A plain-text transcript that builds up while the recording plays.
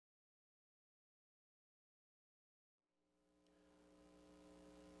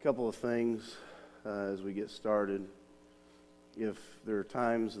couple of things as we get started. If there are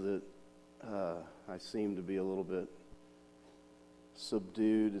times that I seem to be a little bit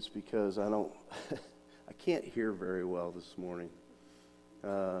subdued, it's because I can't hear very well this morning.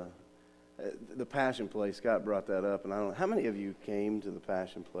 The Passion Play, Scott brought that up, and I don't know, how many of you came to the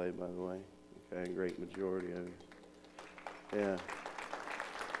Passion Play, by the way? Okay, a great majority of you. Yeah.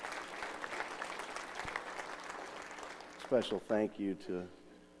 Special thank you to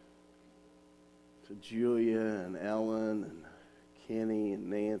Julia and Ellen and Kenny and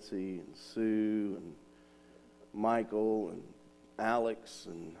Nancy and Sue and Michael and Alex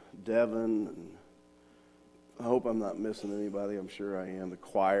and Devin, and I hope I'm not missing anybody. I'm sure I am. The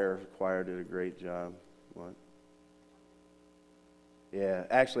choir did a great job. What? Yeah,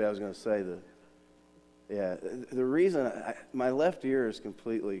 actually I was going to say the reason my left ear is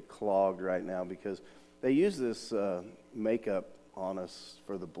completely clogged right now because they use this makeup on us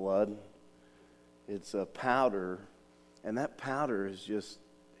for the blood. It's a powder, and that powder is just,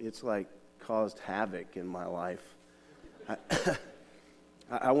 it's like caused havoc in my life.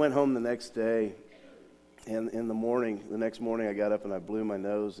 I went home the next day, and the next morning I got up and I blew my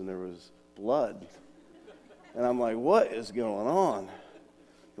nose and there was blood. And I'm like, what is going on?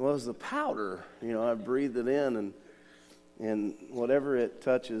 Well, it was the powder. You know, I breathed it in, and whatever it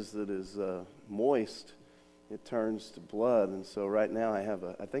touches that is moist, it turns to blood. And so right now I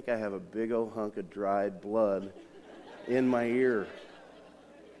think I have a big old hunk of dried blood in my ear.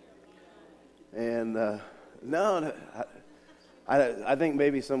 And no, I think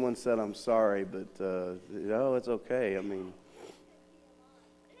maybe someone said I'm sorry, but no, it's okay. I mean,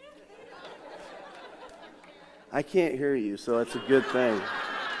 I can't hear you, so it's a good thing.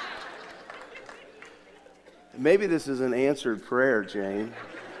 Maybe this is an answered prayer, Jane.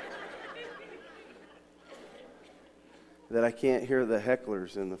 That I can't hear the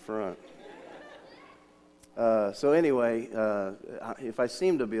hecklers in the front. So anyway, if I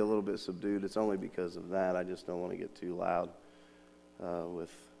seem to be a little bit subdued, it's only because of that. I just don't want to get too loud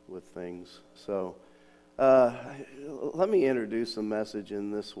with things. So let me introduce the message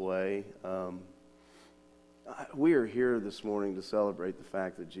in this way. We are here this morning to celebrate the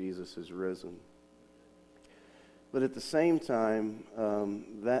fact that Jesus is risen. But at the same time,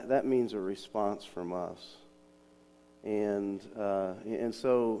 that means a response from us. And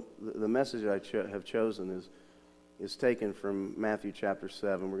so the message I have chosen is taken from Matthew chapter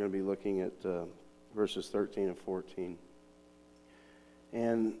 7. We're going to be looking at verses 13 and 14.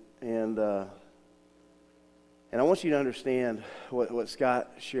 And I want you to understand what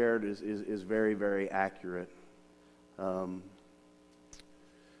Scott shared is very, very accurate.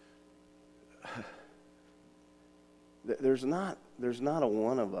 There's not a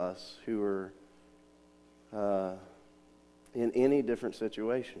one of us who are in any different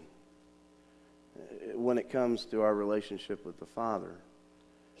situation when it comes to our relationship with the Father.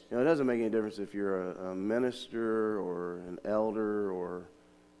 You know, it doesn't make any difference if you're a minister or an elder or,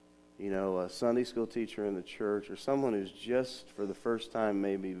 you know, a Sunday school teacher in the church or someone who's just for the first time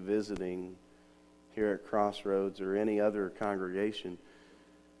maybe visiting here at CrossRoads or any other congregation.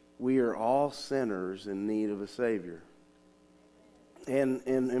 We are all sinners in need of a Savior.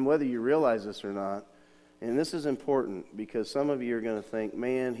 And whether you realize this or not, and this is important because some of you are going to think,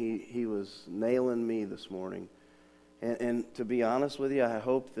 man, he was nailing me this morning. And to be honest with you, I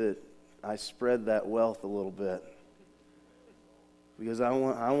hope that I spread that wealth a little bit. Because I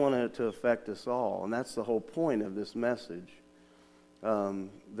want it to affect us all. And that's the whole point of this message.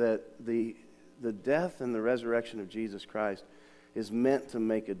 That the death and the resurrection of Jesus Christ is meant to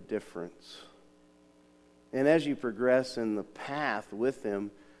make a difference. And as you progress in the path with Him,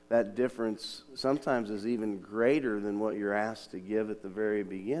 that difference sometimes is even greater than what you're asked to give at the very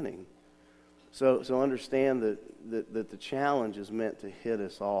beginning. So understand that the challenge is meant to hit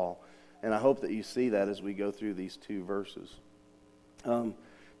us all. And I hope that you see that as we go through these two verses.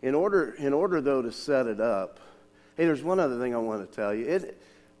 In order though to set it up, hey, there's one other thing I want to tell you.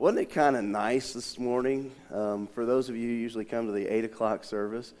 Wasn't it kind of nice this morning, for those of you who usually come to the 8 o'clock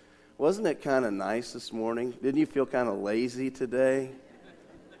service, wasn't it kind of nice this morning? Didn't you feel kind of lazy today?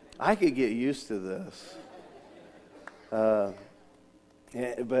 I could get used to this. But,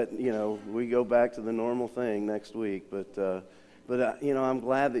 you know, we go back to the normal thing next week. But you know, I'm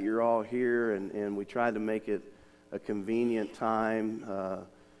glad that you're all here, and we tried to make it a convenient time.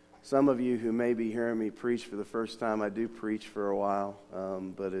 Some of you who may be hearing me preach for the first time, I do preach for a while,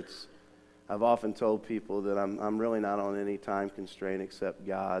 but I've often told people that I'm really not on any time constraint except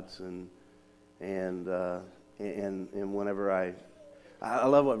God's, and whenever I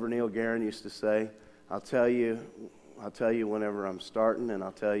love what Vernil Guerin used to say. I'll tell you, I'll tell you whenever I'm starting, and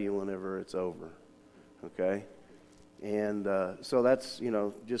I'll tell you whenever it's over. Okay? And so that's,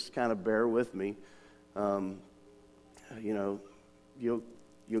 just kind of bear with me. You'll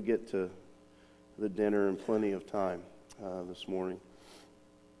get to the dinner in plenty of time this morning.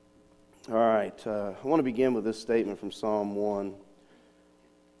 All right. I want to begin with this statement from Psalm 1.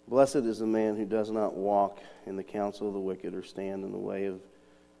 Blessed is the man who does not walk in the counsel of the wicked, or stand in the way of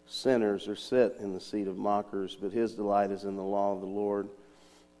sinners, or sit in the seat of mockers, but his delight is in the law of the Lord,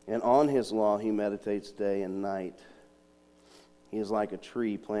 and on his law he meditates day and night. He is like a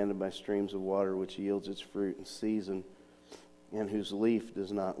tree planted by streams of water, which yields its fruit in season, and whose leaf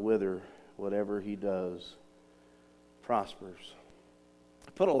does not wither. Whatever he does prospers.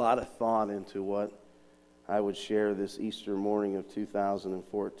 I put a lot of thought into what I would share this Easter morning of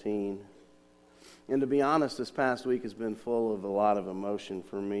 2014. And to be honest, this past week has been full of a lot of emotion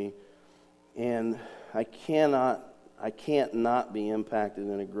for me. And I can't not be impacted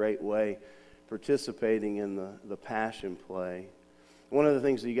in a great way participating in the Passion Play. One of the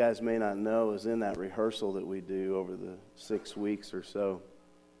things that you guys may not know is in that rehearsal that we do over the 6 weeks or so,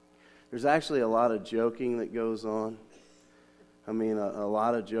 there's actually a lot of joking that goes on. I mean, a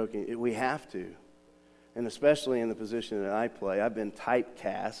lot of joking. We have to. And especially in the position that I play. I've been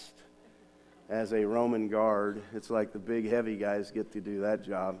typecast as a Roman guard. It's like the big heavy guys get to do that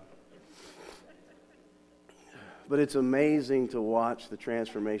job. But it's amazing to watch the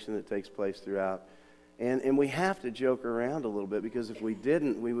transformation that takes place throughout. And we have to joke around a little bit, because if we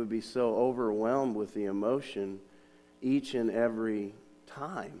didn't, we would be so overwhelmed with the emotion each and every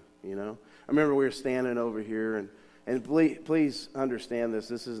time, I remember we were standing over here, and please understand this.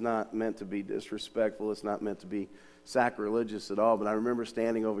 This is not meant to be disrespectful. It's not meant to be sacrilegious at all. But I remember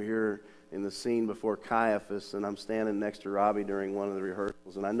standing over here in the scene before Caiaphas, and I'm standing next to Robbie during one of the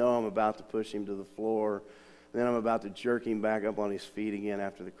rehearsals, and I know I'm about to push him to the floor. Then I'm about to jerk him back up on his feet again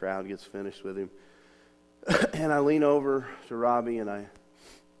after the crowd gets finished with him. And I lean over to Robbie, and I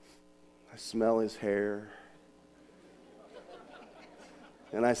smell his hair.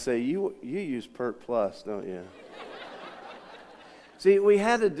 And I say, you use Pert Plus, don't you? See, we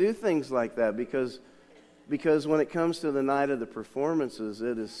had to do things like that because when it comes to the night of the performances,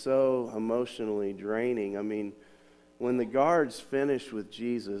 it is so emotionally draining. I mean, when the guards finish with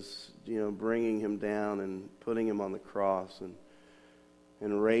Jesus, bringing him down and putting him on the cross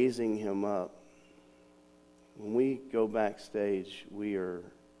and raising him up, when we go backstage, we are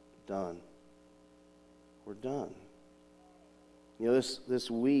done. We're done. This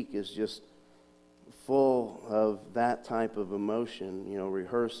week is just full of that type of emotion,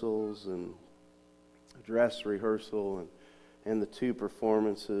 rehearsals and dress rehearsal and the 2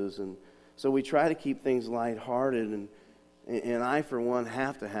 performances. And so we try to keep things lighthearted, and I, for one,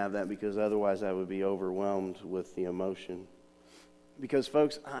 have to have that, because otherwise I would be overwhelmed with the emotion. Because,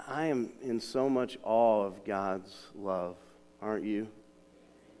 folks, I am in so much awe of God's love, aren't you?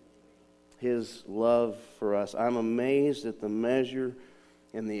 His love for us. I'm amazed at the measure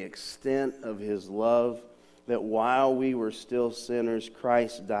and the extent of His love, that while we were still sinners,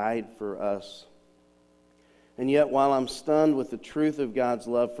 Christ died for us. And yet, while I'm stunned with the truth of God's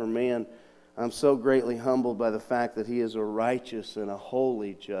love for man, I'm so greatly humbled by the fact that He is a righteous and a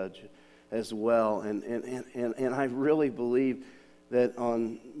holy judge as well. And I really believe that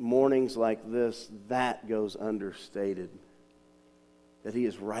on mornings like this, that goes understated. That He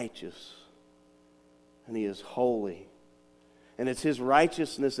is righteous and He is holy. And it's His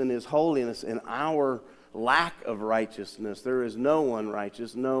righteousness and His holiness and our lack of righteousness. There is no one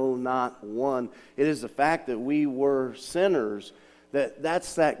righteous, no, not one. It is the fact that we were sinners,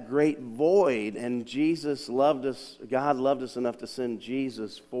 that's that great void, and Jesus loved us, God loved us enough to send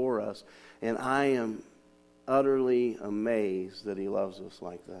Jesus for us. And I am utterly amazed that He loves us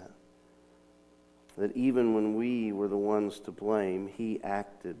like that. That even when we were the ones to blame, He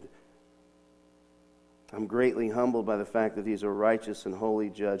acted. I'm greatly humbled by the fact that He's a righteous and holy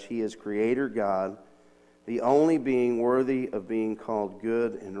judge. He is Creator God, the only being worthy of being called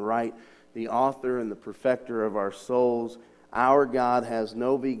good and right, the author and the perfecter of our souls. Our God has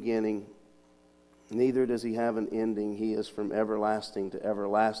no beginning, neither does He have an ending. He is from everlasting to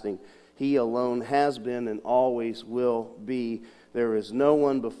everlasting. He alone has been and always will be. There is no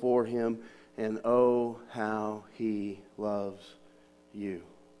one before Him, and oh, how He loves you.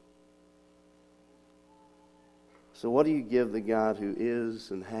 So what do you give the God who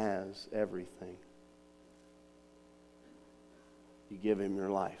is and has everything? You give Him your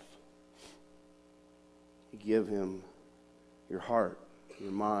life. You give Him your heart,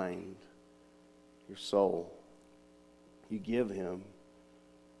 your mind, your soul. You give Him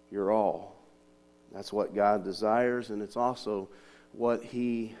your all. That's what God desires, and it's also what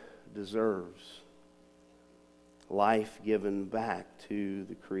He deserves. Life given back to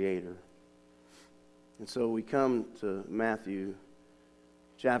the Creator. And so we come to Matthew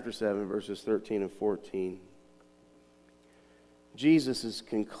chapter 7, verses 13 and 14. Jesus is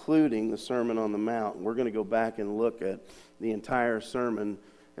concluding the Sermon on the Mount. We're going to go back and look at the entire sermon,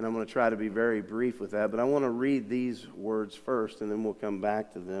 and I'm going to try to be very brief with that. But I want to read these words first, and then we'll come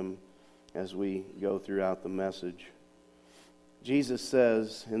back to them as we go throughout the message. Jesus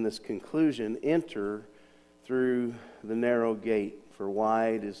says in this conclusion, "Enter through the narrow gate, for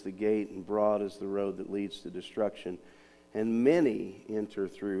wide is the gate and broad is the road that leads to destruction, and many enter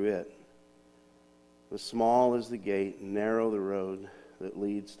through it. The small is the gate, and narrow the road that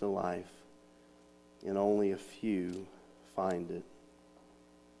leads to life, and only a few find it."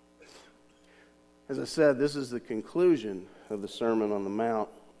 As I said, this is the conclusion of the Sermon on the Mount,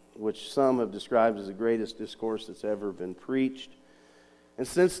 which some have described as the greatest discourse that's ever been preached. And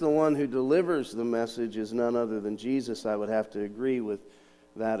since the one who delivers the message is none other than Jesus, I would have to agree with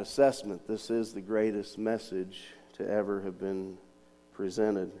that assessment. This is the greatest message to ever have been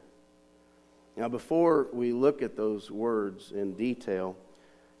presented. Now, before we look at those words in detail,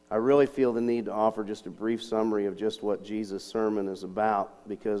 I really feel the need to offer just a brief summary of just what Jesus' sermon is about,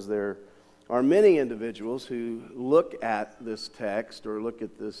 because there are many individuals who look at this text or look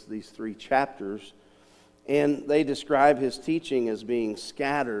at these 3 chapters, and they describe his teaching as being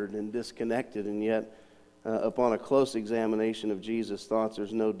scattered and disconnected, and yet upon a close examination of Jesus' thoughts,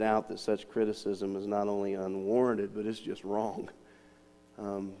 there's no doubt that such criticism is not only unwarranted, but it's just wrong.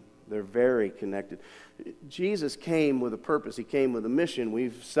 They're very connected. Jesus came with a purpose. He came with a mission.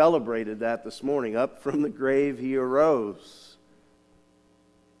 We've celebrated that this morning. Up from the grave he arose.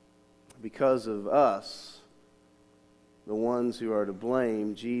 Because of us, the ones who are to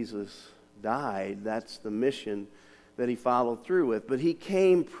blame, Jesus died. That's the mission that he followed through with. But he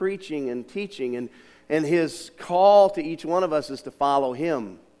came preaching and teaching, and his call to each one of us is to follow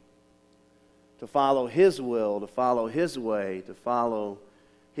him, to follow his will, to follow his way, to follow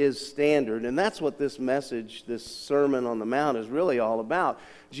his standard. And that's what this message, this Sermon on the Mount, is really all about.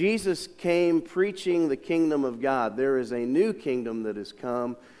 Jesus came preaching the kingdom of God. There is a new kingdom that has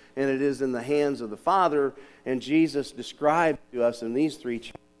come, and it is in the hands of the Father. And Jesus described to us in these 3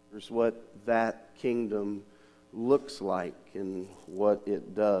 chapters what that kingdom looks like and what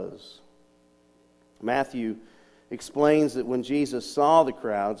it does. Matthew explains that when Jesus saw the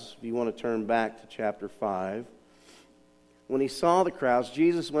crowds, if you want to turn back to chapter 5, when he saw the crowds,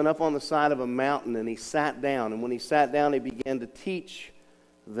 Jesus went up on the side of a mountain and he sat down. And when he sat down, he began to teach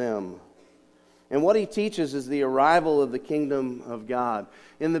them. And what he teaches is the arrival of the kingdom of God.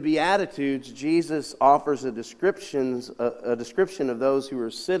 In the Beatitudes, Jesus offers a description of those who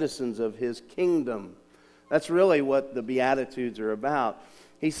are citizens of his kingdom. That's really what the Beatitudes are about.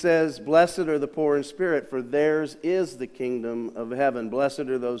 He says, "Blessed are the poor in spirit, for theirs is the kingdom of heaven. Blessed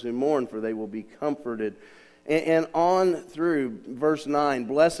are those who mourn, for they will be comforted." And on through verse 9,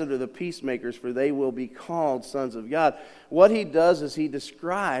 "Blessed are the peacemakers, for they will be called sons of God." What he does is he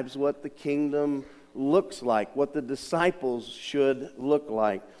describes what the kingdom looks like, what the disciples should look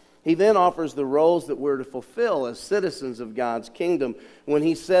like. He then offers the roles that we're to fulfill as citizens of God's kingdom when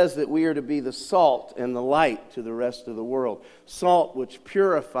he says that we are to be the salt and the light to the rest of the world. Salt which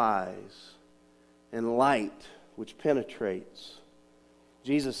purifies, and light which penetrates.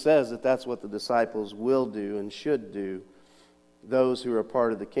 Jesus says that that's what the disciples will do and should do, those who are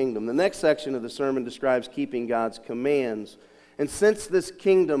part of the kingdom. The next section of the sermon describes keeping God's commands. And since this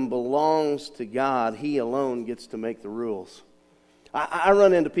kingdom belongs to God, he alone gets to make the rules. I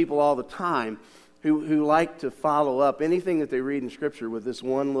run into people all the time who like to follow up anything that they read in Scripture with this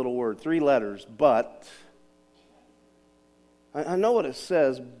one little word, 3 letters, but. I know what it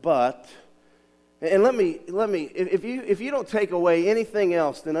says, but. And let me, if you don't take away anything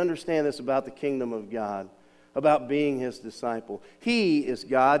else, then understand this about the kingdom of God, about being his disciple. He is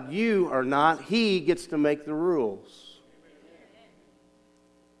God, you are not. He gets to make the rules.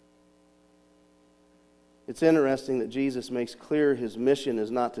 It's interesting that Jesus makes clear his mission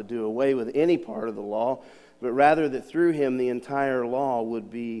is not to do away with any part of the law, but rather that through him the entire law would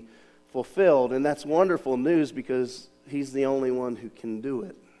be fulfilled. And that's wonderful news because he's the only one who can do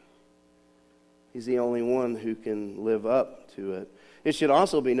it. He's the only one who can live up to it. It should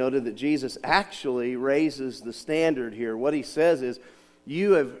also be noted that Jesus actually raises the standard here. What he says is,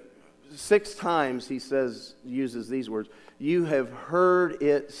 6 times he uses these words, "You have heard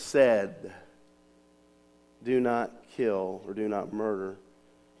it said, do not kill or do not murder."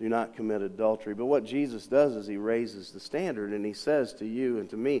 do not commit adultery. But what Jesus does is he raises the standard, and he says to you and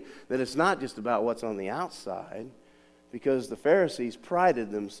to me that it's not just about what's on the outside, because the Pharisees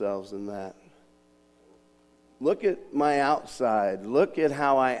prided themselves in that. Look at my outside. Look at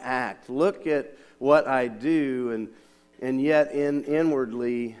how I act. Look at what I do. And yet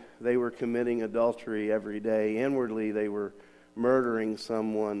inwardly they were committing adultery every day. Inwardly they were murdering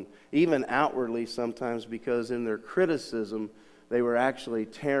someone. Even outwardly sometimes, because in their criticism they were actually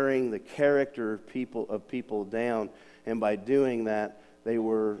tearing the character of people down. And by doing that, they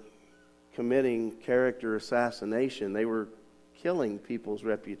were committing character assassination. They were killing people's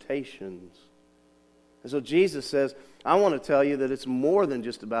reputations. And so Jesus says, I want to tell you that it's more than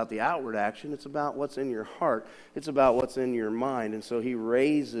just about the outward action. It's about what's in your heart. It's about what's in your mind. And so he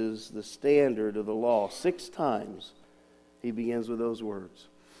raises the standard of the law. 6 times he begins with those words.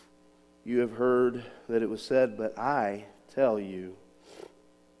 You have heard that it was said, but I tell you.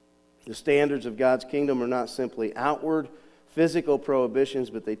 The standards of God's kingdom are not simply outward, physical prohibitions,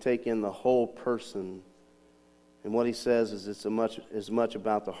 but they take in the whole person. And what he says is it's as much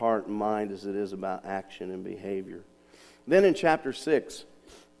about the heart and mind as it is about action and behavior. Then in chapter 6,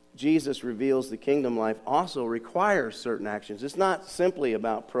 Jesus reveals the kingdom life also requires certain actions. It's not simply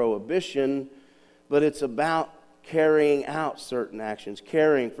about prohibition, but it's about carrying out certain actions,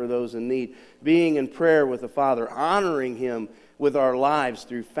 caring for those in need, being in prayer with the Father, honoring Him with our lives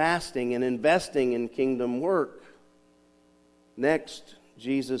through fasting and investing in kingdom work. Next,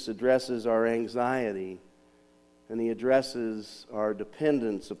 Jesus addresses our anxiety. And he addresses our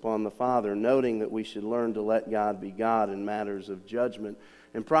dependence upon the Father, noting that we should learn to let God be God in matters of judgment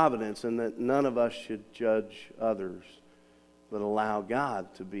and providence, and that none of us should judge others, but allow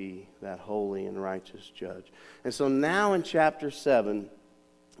God to be that holy and righteous judge. And so now in chapter 7,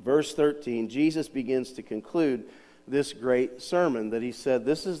 verse 13, Jesus begins to conclude this great sermon that he said,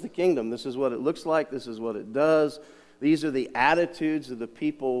 this is the kingdom, this is what it looks like, this is what it does. These are the attitudes of the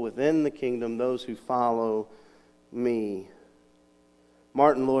people within the kingdom, those who follow me.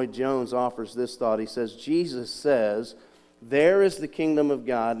 Martin Lloyd-Jones offers this thought. He says, Jesus says, there is the kingdom of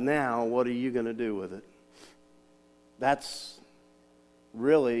God. Now, what are you going to do with it? That's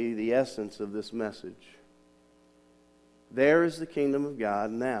really the essence of this message. There is the kingdom of God.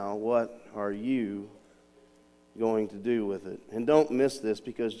 Now, what are you going to do with it? And don't miss this,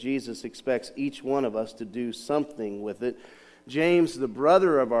 because Jesus expects each one of us to do something with it. James, the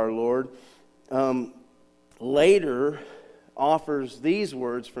brother of our Lord, later offers these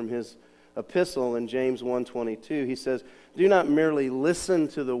words from his epistle in James 1:22. He says, do not merely listen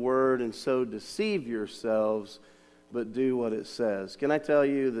to the word and so deceive yourselves, but do what it says. Can I tell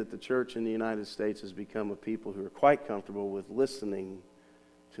you that the church in the United States has become a people who are quite comfortable with listening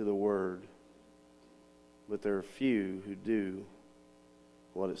to the word, but there are few who do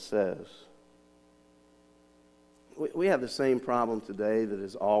what it says. We have the same problem today that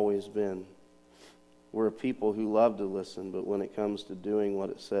has always been. We're a people who love to listen, but when it comes to doing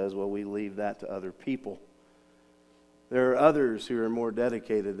what it says, well, we leave that to other people. There are others who are more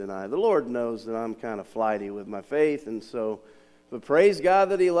dedicated than I. The Lord knows that I'm kind of flighty with my faith, and so, but praise God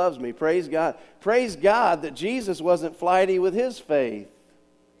that He loves me. Praise God. Praise God that Jesus wasn't flighty with His faith.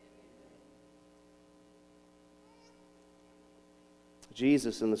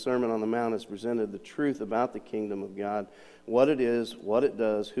 Jesus in the Sermon on the Mount has presented the truth about the kingdom of God, what it is, what it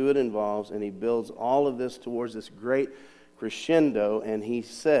does, who it involves, and He builds all of this towards this great crescendo, and He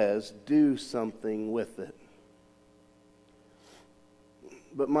says, do something with it.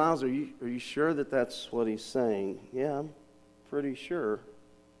 But Miles, are you sure that that's what He's saying? Yeah, I'm pretty sure.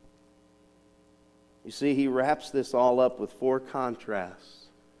 You see, He wraps this all up with 4 contrasts.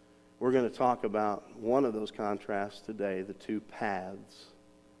 We're going to talk about one of those contrasts today, the 2 paths.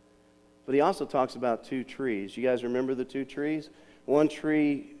 But He also talks about 2 trees. You guys remember the 2 trees? One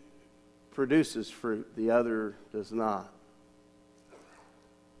tree produces fruit, the other does not.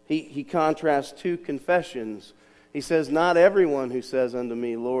 He contrasts 2 confessions. He says, not everyone who says unto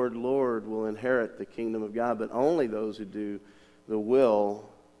me, Lord, Lord, will inherit the kingdom of God, but only those who do the will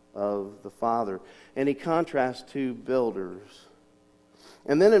of the Father. And He contrasts 2 builders.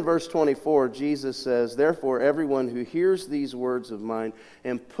 And then in verse 24, Jesus says, therefore, everyone who hears these words of mine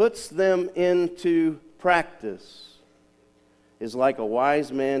and puts them into practice is like a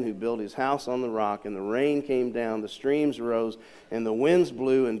wise man who built his house on the rock, and the rain came down, the streams rose, and the winds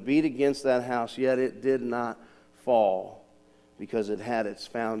blew and beat against that house, yet it did not fall, because it had its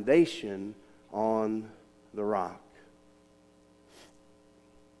foundation on the rock.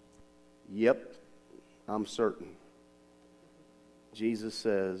 Yep, I'm certain. Jesus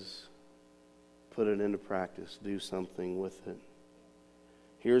says, put it into practice. Do something with it.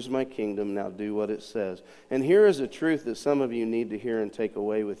 Here's my kingdom, now do what it says. And here is a truth that some of you need to hear and take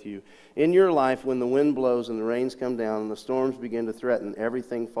away with you. In your life, when the wind blows and the rains come down and the storms begin to threaten,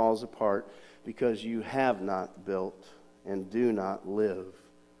 everything falls apart because you have not built and do not live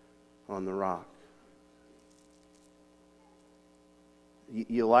on the rock.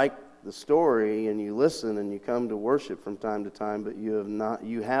 You like the story and you listen and you come to worship from time to time, but you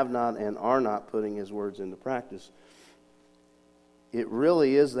have not and are not putting his words into practice. It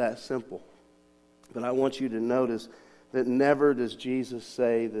really is that simple. But I want you to notice that never does Jesus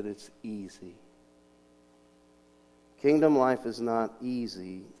say that it's easy. Kingdom life is not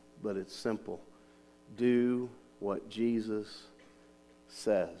easy, but it's simple. Do what Jesus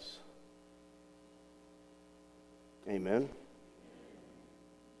says. Amen.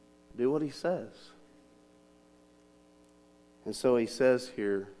 Do what he says. And so he says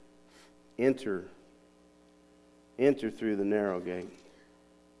here, enter through the narrow gate.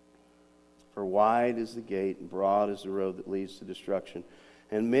 For wide is the gate, and broad is the road that leads to destruction,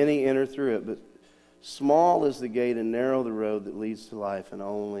 and many enter through it. But small is the gate, and narrow the road that leads to life, and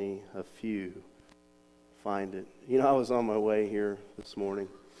only a few find it. You know, I was on my way here this morning,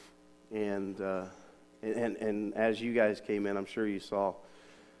 and as you guys came in, I'm sure you saw,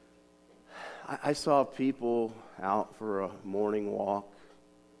 I saw people out for a morning walk.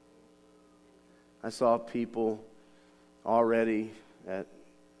 I saw people already at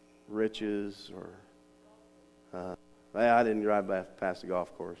Rich's or I didn't drive past the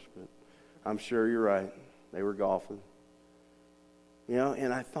golf course, but I'm sure you're right. They were golfing. You know,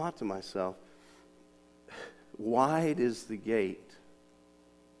 and I thought to myself, wide is the gate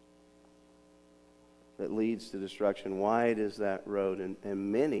that leads to destruction. Wide is that road,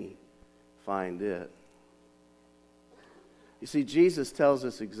 and many find it. You see, Jesus tells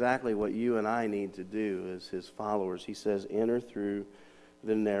us exactly what you and I need to do as his followers. He says, enter through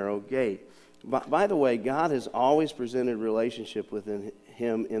the narrow gate. By the way, God has always presented relationship with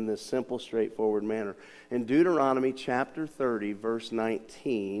him in this simple, straightforward manner. In Deuteronomy chapter 30, verse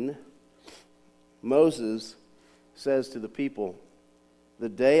 19, Moses says to the people,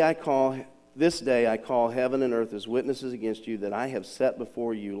 this day I call heaven and earth as witnesses against you that I have set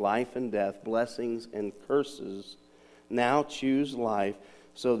before you life and death, blessings and curses. Now choose life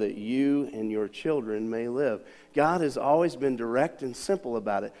so that you and your children may live. God has always been direct and simple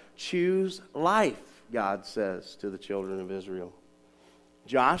about it. Choose life, God says to the children of Israel.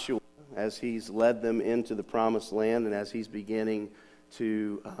 Joshua, as he's led them into the promised land and as he's beginning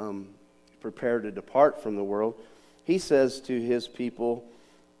to prepare to depart from the world, he says to his people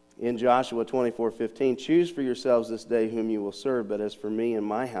in Joshua 24:15, choose for yourselves this day whom you will serve, but as for me and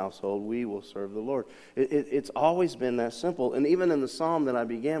my household, we will serve the Lord. It's always been that simple. And even in the psalm that I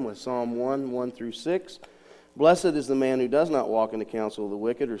began with, Psalm 1:1-6, blessed is the man who does not walk in the counsel of the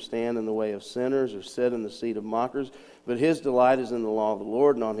wicked, or stand in the way of sinners, or sit in the seat of mockers, but his delight is in the law of the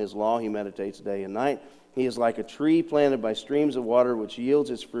Lord, and on his law he meditates day and night. He is like a tree planted by streams of water, which yields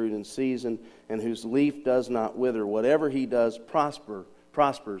its fruit in season, and whose leaf does not wither. Whatever he does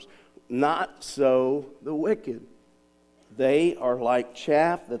prospers. Not so the wicked. They are like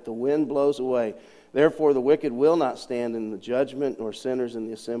chaff that the wind blows away. Therefore the wicked will not stand in the judgment, nor sinners in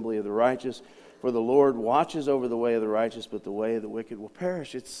the assembly of the righteous. For the Lord watches over the way of the righteous, but the way of the wicked will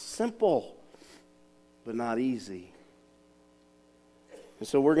perish. It's simple, but not easy. And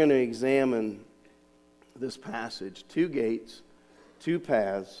so we're going to examine this passage. 2 gates, 2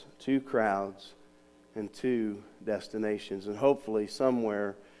 paths, 2 crowds, and 2 destinations. And hopefully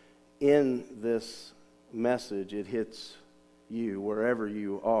somewhere in this message it hits you wherever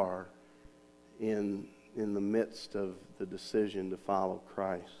you are in the midst of the decision to follow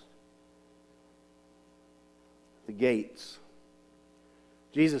Christ. The gates.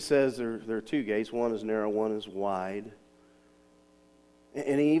 Jesus says there are 2 gates. One is narrow, one is wide.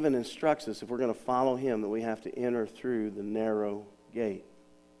 And he even instructs us, if we're going to follow him, that we have to enter through the narrow gate.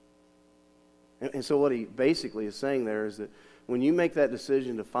 And so what he basically is saying there is that when you make that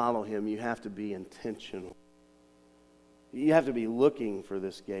decision to follow him, you have to be intentional. You have to be looking for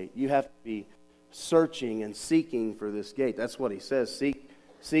this gate. You have to be searching and seeking for this gate. That's what he says.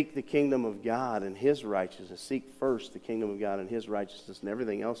 Seek the kingdom of God and his righteousness. Seek first the kingdom of God and his righteousness, and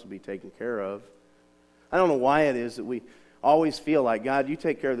everything else will be taken care of. I don't know why it is that we always feel like, God, you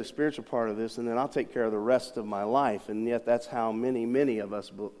take care of the spiritual part of this, and then I'll take care of the rest of my life. And yet that's how many of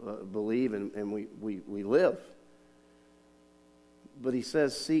us believe and we live. But he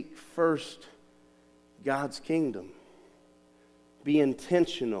says, seek first God's kingdom. Be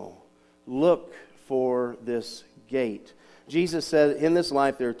intentional. Look for this gate. Jesus said, in this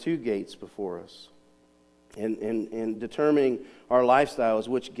life there are 2 gates before us. and determining our lifestyles,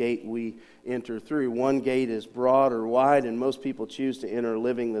 which gate we enter through. One gate is broad or wide, and most people choose to enter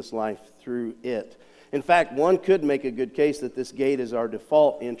living this life through it. In fact, one could make a good case that this gate is our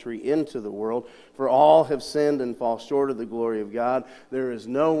default entry into the world. For all have sinned and fall short of the glory of God. There is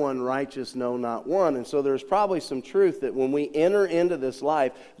no one righteous, no, not one. And so there's probably some truth that when we enter into this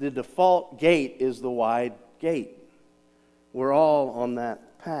life, the default gate is the wide gate. We're all on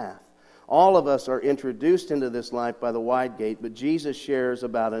that path. All of us are introduced into this life by the wide gate, but Jesus shares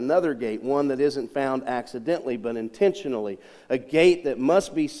about another gate, one that isn't found accidentally but intentionally, a gate that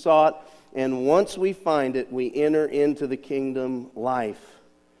must be sought, and once we find it, we enter into the kingdom life.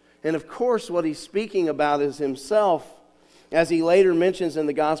 And of course, what he's speaking about is himself. As he later mentions in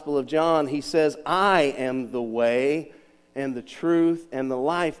the Gospel of John, he says, I am the way and the truth and the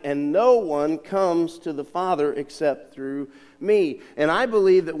life, and no one comes to the Father except through me. And I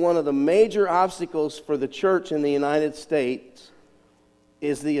believe that one of the major obstacles for the church in the United States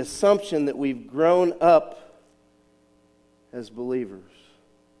is the assumption that we've grown up as believers,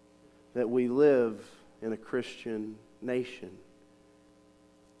 that we live in a Christian nation.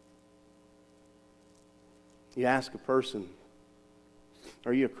 You ask a person,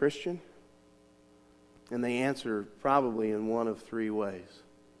 are you a Christian? And they answer probably in one of three ways.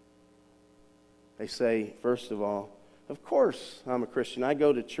 They say, first of all, of course I'm a Christian. I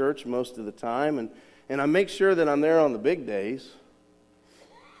go to church most of the time, and I make sure that I'm there on the big days.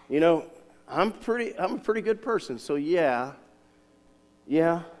 You know, I'm a pretty good person, so yeah,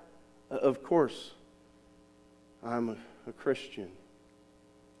 of course I'm a Christian.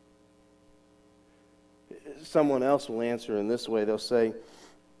 Someone else will answer in this way. They'll say,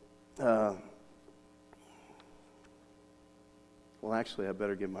 well, actually, I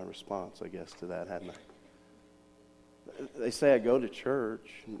better give my response, I guess, to that, hadn't I? They say I go to church,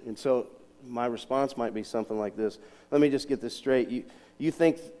 and so my response might be something like this. Let me just get this straight. You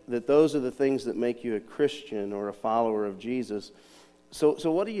think that those are the things that make you a Christian or a follower of Jesus. So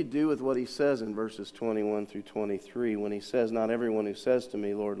what do you do with what he says in verses 21 through 23 when he says, not everyone who says to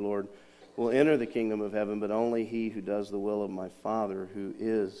me, Lord, Lord, will enter the kingdom of heaven, but only he who does the will of my Father who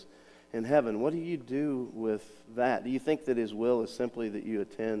is in heaven? What do you do with that? Do you think that his will is simply that you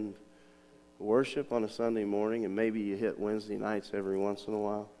attend worship on a Sunday morning and maybe you hit Wednesday nights every once in a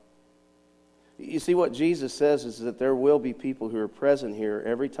while? You see, what Jesus says is that there will be people who are present here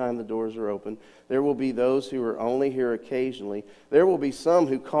every time the doors are open. There will be those who are only here occasionally. There will be some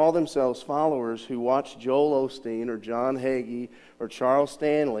who call themselves followers who watch Joel Osteen or John Hagee or Charles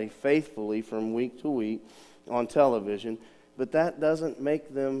Stanley faithfully from week to week on television, but that doesn't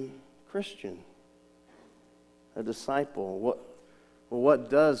make them Christian, a disciple.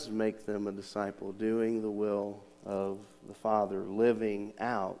 What does make them a disciple? Doing the will of the Father, living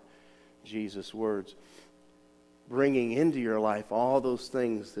out Jesus' words, bringing into your life all those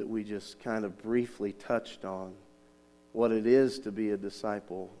things that we just kind of briefly touched on, what it is to be a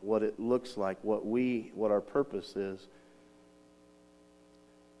disciple, what it looks like, what our purpose is.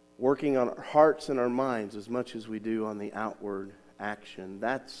 Working on our hearts and our minds as much as we do on the outward action.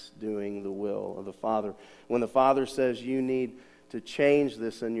 That's doing the will of the Father. When the Father says you need to change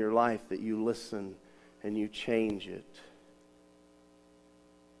this in your life, that you listen and you change it.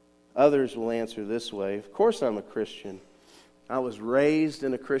 Others will answer this way, of course I'm a Christian. I was raised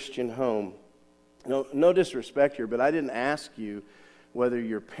in a Christian home. No disrespect here, but I didn't ask you whether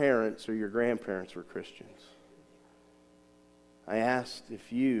your parents or your grandparents were Christians. I asked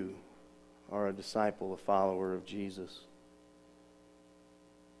if you are a disciple, a follower of Jesus.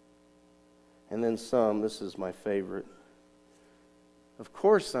 And then some, this is my favorite. Of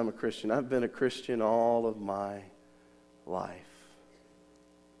course I'm a Christian. I've been a Christian all of my life.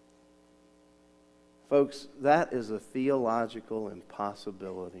 Folks, that is a theological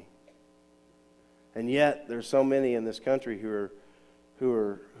impossibility. And yet, there's so many in this country who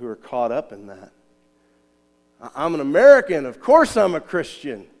are caught up in that. I'm an American. Of course I'm a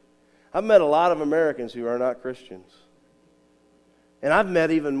Christian. I've met a lot of Americans who are not Christians. And I've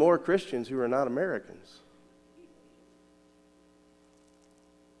met even more Christians who are not Americans.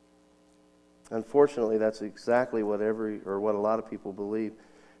 Unfortunately, that's exactly what a lot of people believe.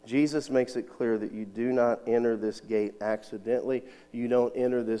 Jesus makes it clear that you do not enter this gate accidentally. You don't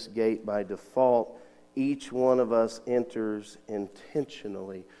enter this gate by default. Each one of us enters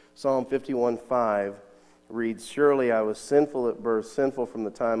intentionally. Psalm 51:5 reads, "Surely I was sinful at birth, sinful from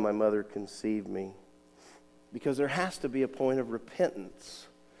the time my mother conceived me." Because there has to be a point of repentance.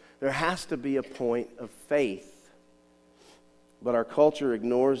 There has to be a point of faith. But our culture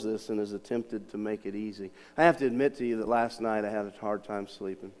ignores this and has attempted to make it easy. I have to admit to you that last night I had a hard time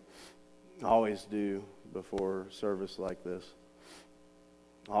sleeping. I always do. before service like this.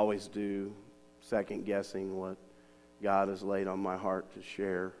 I always do, second guessing what God has laid on my heart to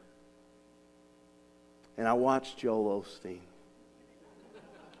share. And I watched Joel Osteen.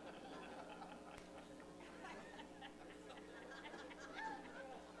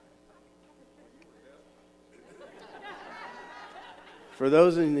 For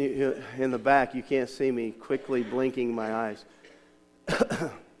those in the back, you can't see me quickly blinking my eyes.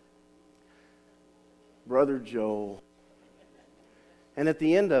 Brother Joel. And at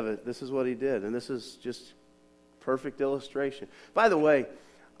the end of it, this is what he did. And this is just perfect illustration. By the way,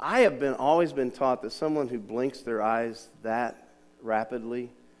 I have always been taught that someone who blinks their eyes that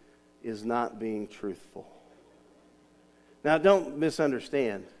rapidly is not being truthful. Now, don't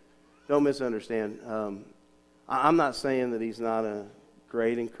misunderstand. Don't misunderstand. I'm not saying that he's not a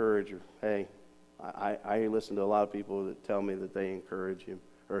great encourager. Hey, I listen to a lot of people that tell me that they encourage him,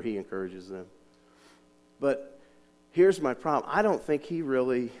 or he encourages them. But here's my problem. I don't think he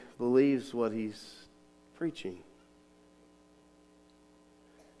really believes what he's preaching.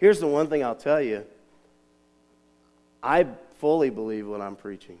 Here's the one thing I'll tell you. I fully believe what I'm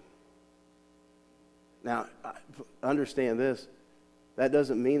preaching. Now, understand this. That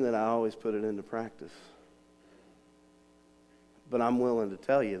doesn't mean that I always put it into practice. But I'm willing to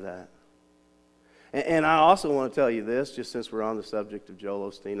tell you that. And I also want to tell you this, just since we're on the subject of Joel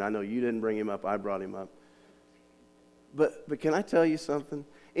Osteen. I know you didn't bring him up. I brought him up. But can I tell you something?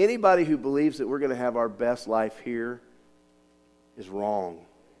 Anybody who believes that we're going to have our best life here is wrong.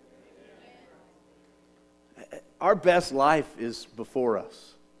 Our best life is before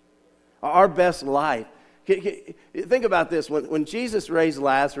us. Our best life. Think about this. When Jesus raised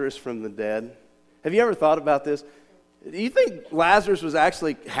Lazarus from the dead, have you ever thought about this? Do you think Lazarus was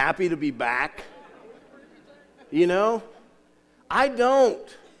actually happy to be back? You know? I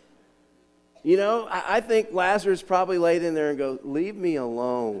don't. You know, I think Lazarus probably laid in there and goes, leave me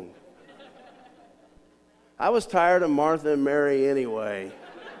alone. I was tired of Martha and Mary anyway.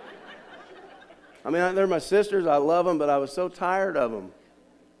 I mean, they're my sisters. I love them, but I was so tired of them.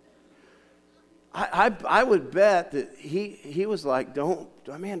 I would bet that he was like, don't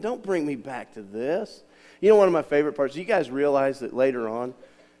bring me back to this. You know, one of my favorite parts, you guys realize that later on,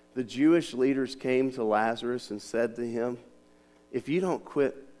 the Jewish leaders came to Lazarus and said to him, if you don't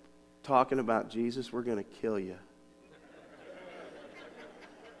quit talking about Jesus, we're going to kill you.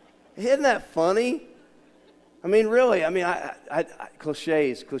 Isn't that funny? I mean, really,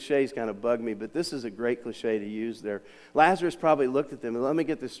 cliches kind of bug me, but this is a great cliche to use there. Lazarus probably looked at them, and let me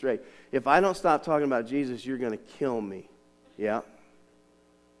get this straight. If I don't stop talking about Jesus, you're going to kill me. Yeah.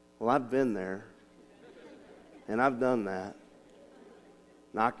 Well, I've been there, and I've done that.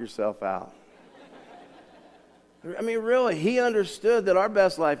 Knock yourself out. I mean, really, he understood that our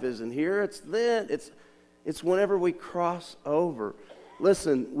best life isn't here. It's then. It's whenever we cross over.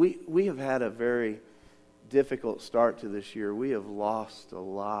 Listen, we have had a very difficult start to this year. We have lost a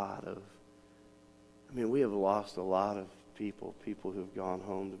lot of people who've gone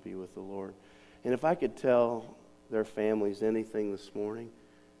home to be with the Lord. And if I could tell their families anything this morning,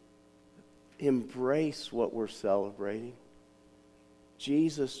 embrace what we're celebrating.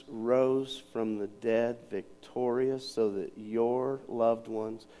 Jesus rose from the dead victorious so that your loved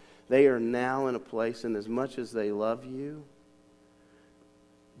ones, they are now in a place, and as much as they love you,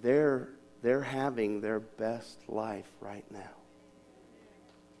 they're having their best life right now.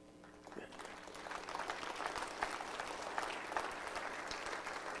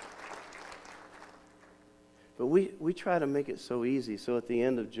 But we try to make it so easy. So at the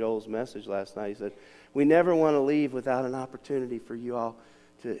end of Joel's message last night, he said, we never want to leave without an opportunity for you all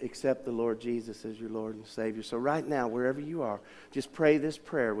to accept the Lord Jesus as your Lord and Savior. So right now, wherever you are, just pray this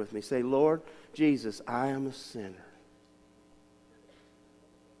prayer with me. Say, Lord Jesus, I am a sinner.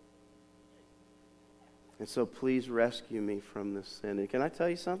 And so please rescue me from this sin. And can I tell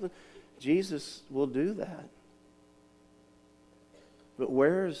you something? Jesus will do that. But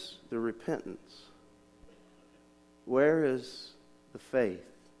where is the repentance? Where is the faith?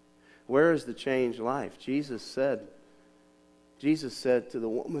 Where is the changed life? Jesus said to the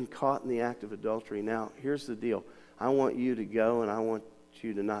woman caught in the act of adultery, now, here's the deal. I want you to go, and I want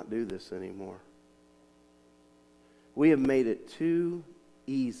you to not do this anymore. We have made it too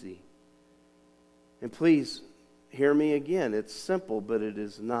easy. And please, hear me again. It's simple, but it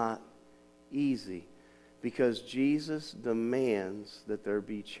is not easy. Because Jesus demands that there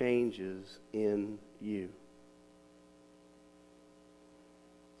be changes in you.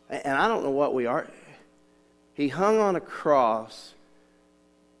 And I don't know what we are. He hung on a cross,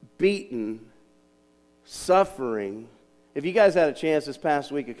 beaten, suffering, If you guys had a chance this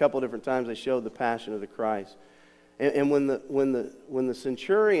past week, a couple of different times they showed the Passion of the Christ. And when the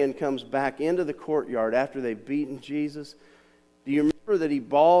centurion comes back into the courtyard after they've beaten Jesus, do you remember that he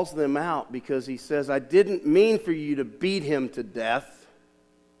bawls them out because he says, I didn't mean for you to beat him to death.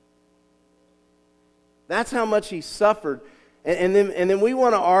 That's how much he suffered. And then we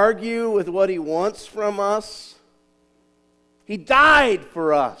want to argue with what he wants from us. He died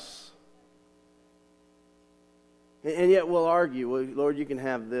for us. And yet we'll argue, well, Lord, you can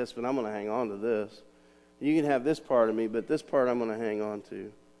have this, but I'm going to hang on to this. You can have this part of me, but this part I'm going to hang on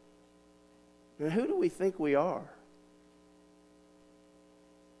to. And who do we think we are?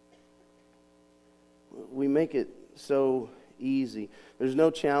 We make it so easy. There's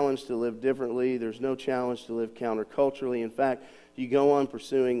no challenge to live differently. There's no challenge to live counterculturally. In fact, you go on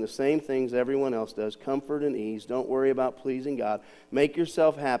pursuing the same things everyone else does, comfort and ease. Don't worry about pleasing God. Make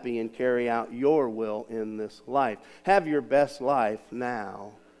yourself happy and carry out your will in this life. Have your best life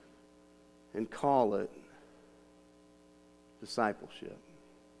now and call it discipleship.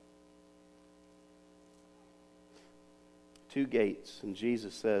 2 gates, and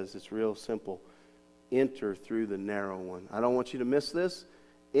Jesus says it's real simple. Enter through the narrow one. I don't want you to miss this.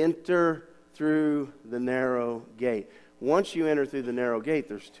 Enter through the narrow gate. Once you enter through the narrow gate,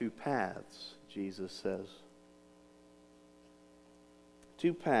 there's 2 paths, Jesus says.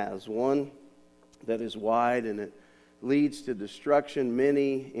 2 paths. One that is wide and it leads to destruction.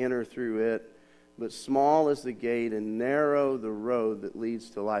 Many enter through it. But small is the gate and narrow the road that leads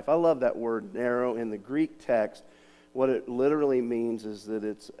to life. I love that word narrow. In the Greek text, what it literally means is that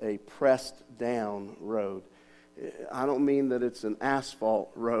it's a pressed down road. I don't mean that it's an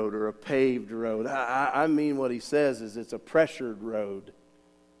asphalt road or a paved road. I mean what he says is it's a pressured road.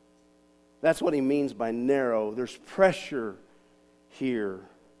 That's what he means by narrow. There's pressure here.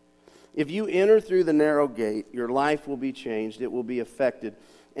 If you enter through the narrow gate, your life will be changed. It will be affected.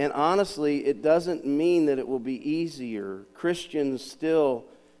 And honestly, it doesn't mean that it will be easier. Christians still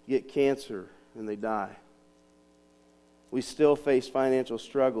get cancer and they die. We still face financial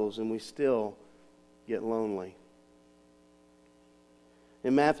struggles and we still get lonely.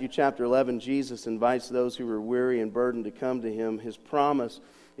 In Matthew chapter 11, Jesus invites those who are weary and burdened to come to him. His promise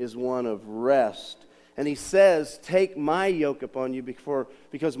is one of rest. And he says, take my yoke upon you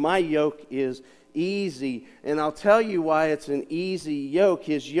because my yoke is easy. And I'll tell you why it's an easy yoke.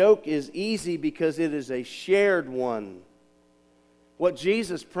 His yoke is easy because it is a shared one. What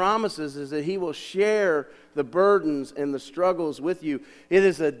Jesus promises is that he will share the burdens and the struggles with you. It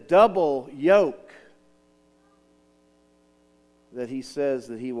is a double yoke that he says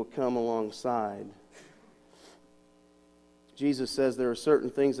that he will come alongside. Jesus says there are certain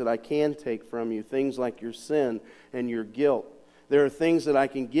things that I can take from you, things like your sin and your guilt. There are things that I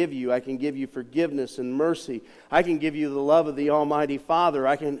can give you. I can give you forgiveness and mercy. I can give you the love of the Almighty Father.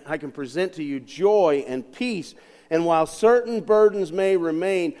 I can present to you joy and peace. And while certain burdens may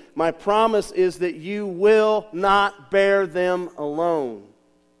remain, my promise is that you will not bear them alone.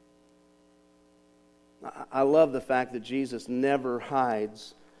 I love the fact that Jesus never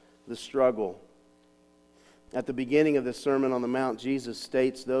hides the struggle. At the beginning of the Sermon on the Mount, Jesus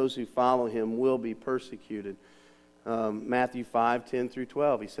states those who follow him will be persecuted. Matthew 5:10 through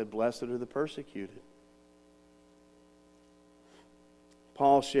 12, he said, blessed are the persecuted.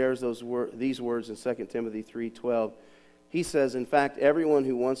 Paul shares these words in 2 Timothy 3:12. He says, in fact, everyone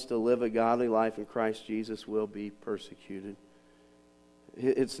who wants to live a godly life in Christ Jesus will be persecuted.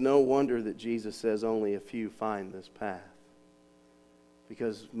 It's no wonder that Jesus says only a few find this path,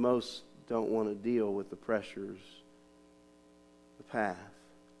 because most don't want to deal with the pressures, the path.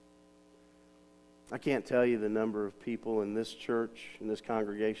 I can't tell you the number of people in this church, in this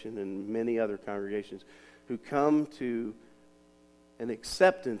congregation, and many other congregations who come to an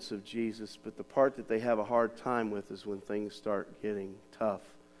acceptance of Jesus, but the part that they have a hard time with is when things start getting tough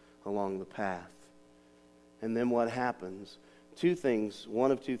along the path. And then what happens? One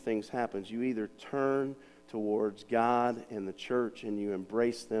of two things happens. You either turn towards God and the church and you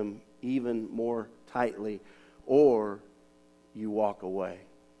embrace them even more tightly, or you walk away.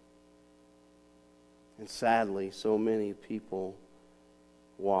 And sadly, so many people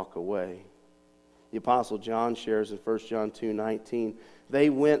walk away. The Apostle John shares in 1 John 2:19, they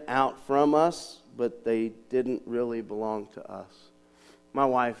went out from us, but they didn't really belong to us. My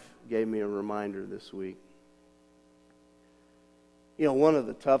wife gave me a reminder this week. You know, one of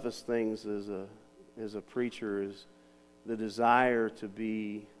the toughest things as a preacher is the desire to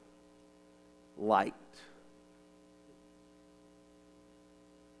be liked.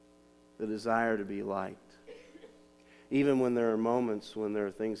 The desire to be liked. Even when there are moments when there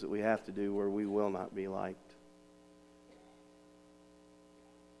are things that we have to do where we will not be liked.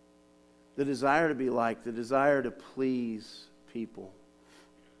 the desire to be liked, the desire to please people.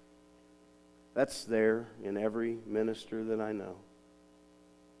 That's there in every minister that I know.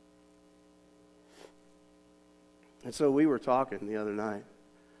 And so we were talking the other night.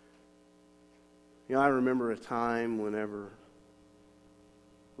 I remember a time whenever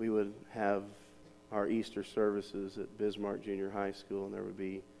we would have our Easter services at Bismarck Junior High School, and there would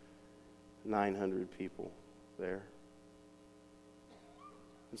be 900 people there.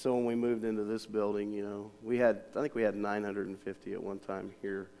 And so when we moved into this building, I think we had 950 at one time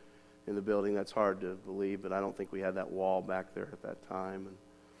here in the building. That's hard to believe, but I don't think we had that wall back there at that time.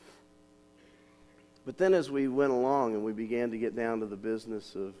 But then as we went along and we began to get down to the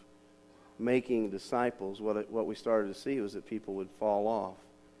business of making disciples, what we started to see was that people would fall off.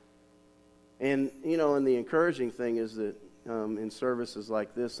 And, and the encouraging thing is that in services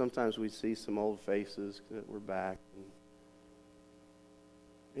like this, sometimes we see some old faces that we're back.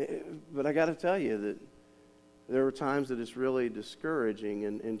 But I got to tell you that there were times that it's really discouraging.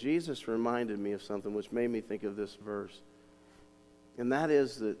 And Jesus reminded me of something which made me think of this verse. And that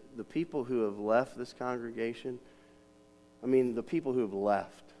is that the people who have left this congregation, the people who have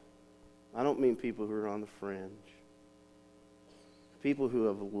left, I don't mean people who are on the fringe. People who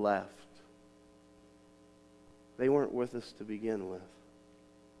have left, they weren't with us to begin with.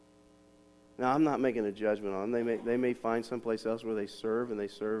 Now, I'm not making a judgment on them. They may find someplace else where they serve, and they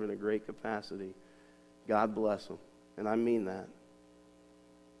serve in a great capacity. God bless them, and I mean that.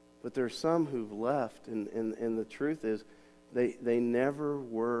 But there are some who've left, and the truth is, they never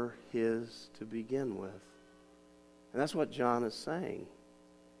were His to begin with. And that's what John is saying.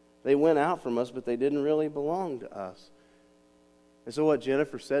 They went out from us, but they didn't really belong to us. And so what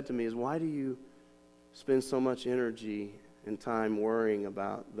Jennifer said to me is, why do you spend so much energy and time worrying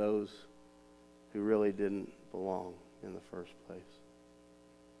about those who really didn't belong in the first place?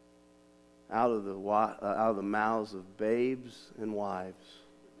 Out of the mouths of babes and wives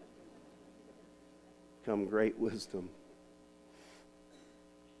come great wisdom.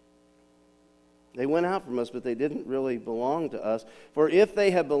 They went out from us, but they didn't really belong to us. For if they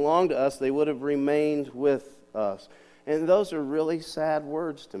had belonged to us, they would have remained with us. And those are really sad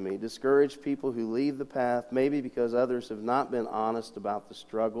words to me. Discouraged people who leave the path, maybe because others have not been honest about the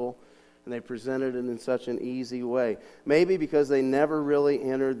struggle, and they presented it in such an easy way. Maybe because they never really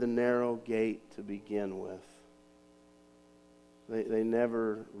entered the narrow gate to begin with. They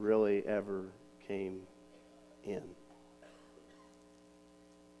never really ever came in.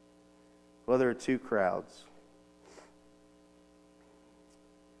 Well, there are two crowds.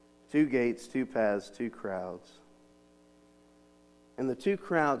 Two gates, two paths, two crowds. And the two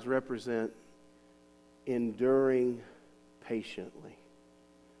crowds represent enduring patiently,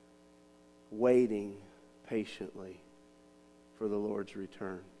 waiting patiently for the Lord's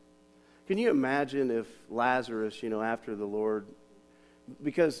return. Can you imagine if Lazarus, after the Lord,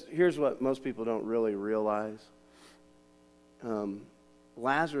 because here's what most people don't really realize.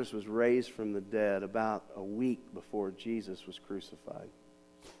 Lazarus was raised from the dead about a week before Jesus was crucified.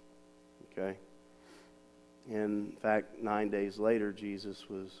 Okay? In fact, 9 days later, Jesus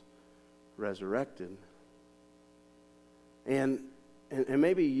was resurrected. And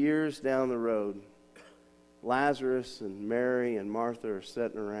maybe years down the road, Lazarus and Mary and Martha are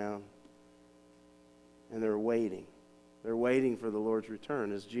sitting around, and they're waiting. They're waiting for the Lord's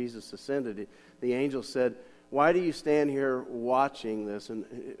return. As Jesus ascended, the angel said, "Why do you stand here watching this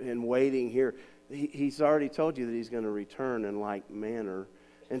and waiting here? He's already told you that He's going to return in like manner."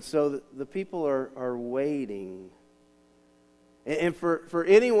 And so the people are waiting. And for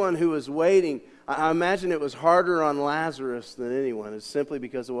anyone who is waiting, I imagine it was harder on Lazarus than anyone. It's simply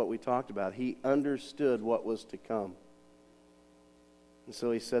because of what we talked about. He understood what was to come. And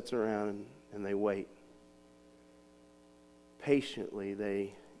so he sits around and they wait. Patiently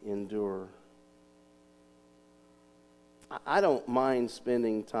they endure. I don't mind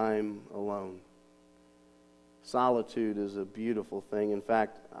spending time alone. Solitude is a beautiful thing. In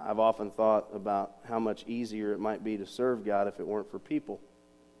fact, I've often thought about how much easier it might be to serve God if it weren't for people.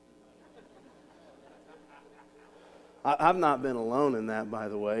 I've not been alone in that, by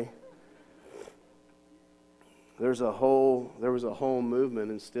the way. There was a whole movement,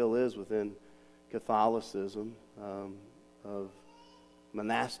 and still is within Catholicism, of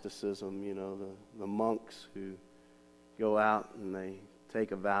monasticism. The monks who go out and they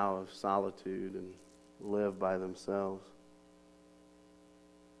take a vow of solitude and live by themselves.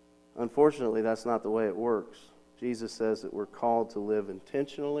 Unfortunately, that's not the way it works. Jesus says that we're called to live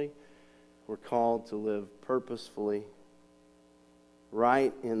intentionally. We're called to live purposefully,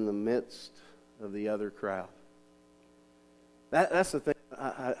 right in the midst of the other crowd. That's the thing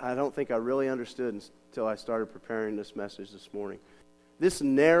I don't think I really understood until I started preparing this message this morning. This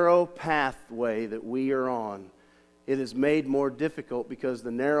narrow pathway that we are on, it is made more difficult because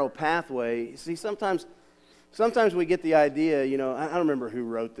the narrow pathway, see, sometimes we get the idea, you know, I don't remember who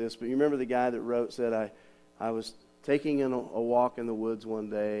wrote this, but you remember the guy that said, I was taking a walk in the woods one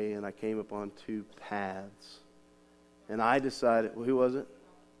day and I came upon two paths. And I decided, well, who was it?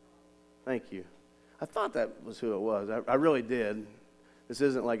 Thank you. I thought that was who it was. I really did. This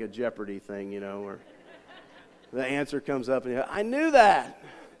isn't like a Jeopardy thing, you know, where the answer comes up and I knew that.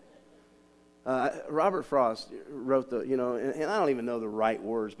 Robert Frost wrote and I don't even know the right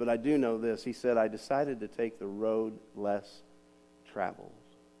words, but I do know this. He said, I decided to take the road less traveled.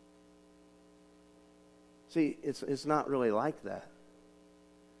 See, it's not really like that.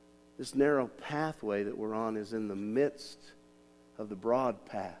 This narrow pathway that we're on is in the midst of the broad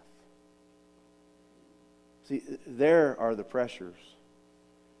path. See, there are the pressures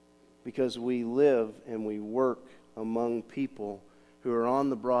because we live and we work among people who are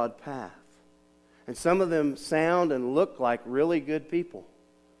on the broad path. And some of them sound and look like really good people.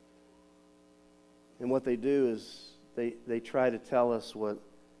 And what they do is they try to tell us what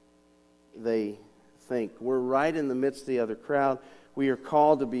they think. We're right in the midst of the other crowd. We are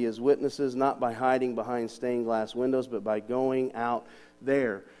called to be His witnesses, not by hiding behind stained glass windows, but by going out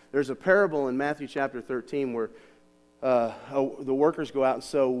there. There's a parable in Matthew chapter 13 where the workers go out and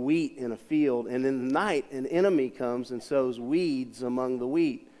sow wheat in a field, and in the night an enemy comes and sows weeds among the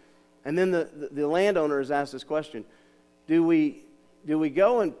wheat. And then the landowner is asked this question, do we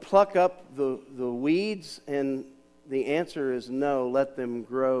go and pluck up the weeds? And the answer is no, let them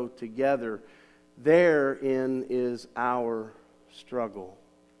grow together. Therein is our struggle.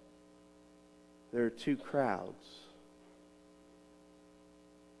 There are two crowds.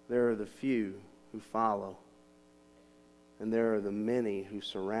 There are the few who follow, and there are the many who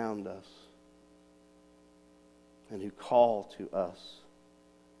surround us and who call to us.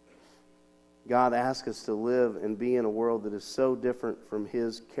 God asks us to live and be in a world that is so different from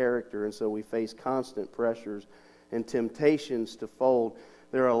His character, and so we face constant pressures and temptations to fold.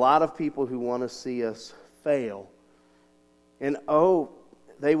 There are a lot of people who want to see us fail. And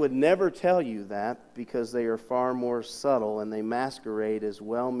they would never tell you that because they are far more subtle and they masquerade as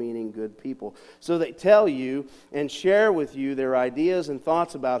well-meaning good people. So they tell you and share with you their ideas and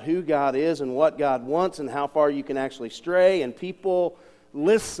thoughts about who God is and what God wants and how far you can actually stray, and people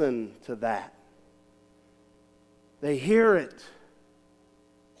listen to that. They hear it.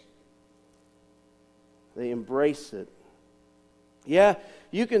 They embrace it. Yeah,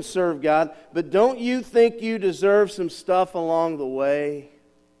 you can serve God, but don't you think you deserve some stuff along the way?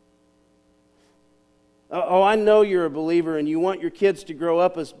 Oh, I know you're a believer and you want your kids to grow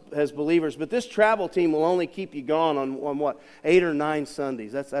up as believers, but this travel team will only keep you gone on what, 8 or 9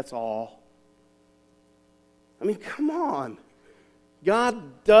 Sundays. That's all. I mean, come on.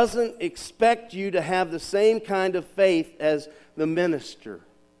 God doesn't expect you to have the same kind of faith as the minister.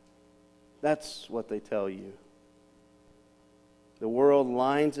 That's what they tell you. The world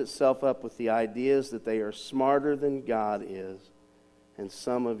lines itself up with the ideas that they are smarter than God is, and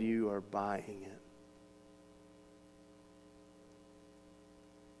some of you are buying it.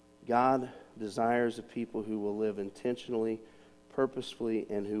 God desires a people who will live intentionally, purposefully,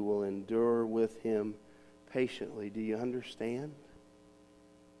 and who will endure with Him patiently. Do you understand?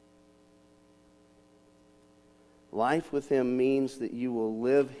 Life with Him means that you will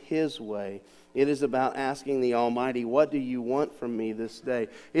live His way. It is about asking the Almighty, what do you want from me this day?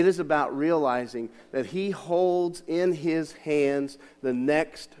 It is about realizing that He holds in His hands the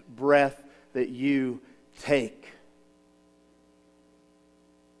next breath that you take.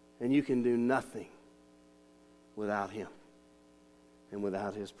 And you can do nothing without Him and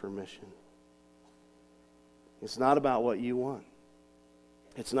without His permission. It's not about what you want.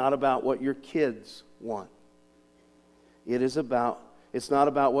 It's not about what your kids want. It's not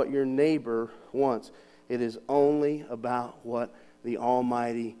about what your neighbor wants. It is only about what the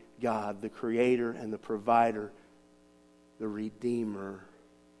Almighty God, the Creator and the Provider, the Redeemer,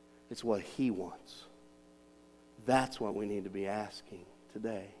 it's what He wants. That's what we need to be asking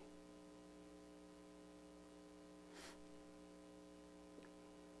today.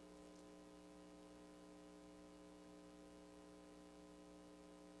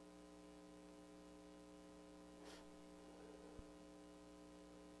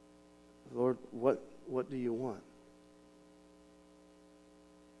 Lord, what do you want?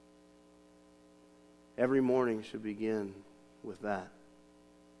 Every morning should begin with that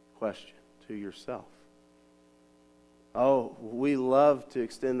question to yourself. Oh, we love to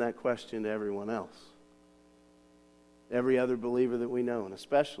extend that question to everyone else. every other believer that we know, and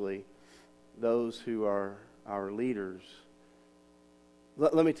especially those who are our leaders.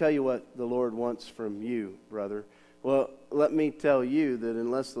 Let me tell you what the Lord wants from you, brother. Well, let me tell you that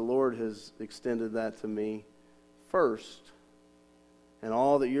unless the Lord has extended that to me first, and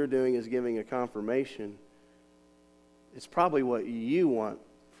all that you're doing is giving a confirmation, it's probably what you want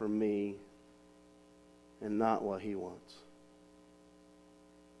from me and not what He wants.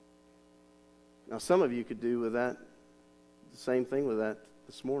 Now, some of you could do with that the same thing with that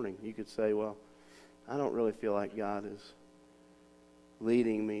this morning. You could say, well, I don't really feel like God is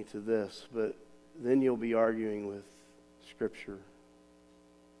leading me to this, but then you'll be arguing with Scripture,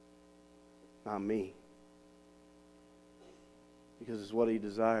 not me. Because it's what He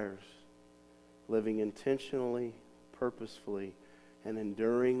desires. Living intentionally, purposefully, and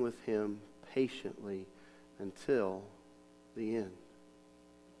enduring with Him patiently until the end.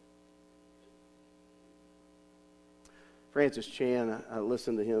 Francis Chan, I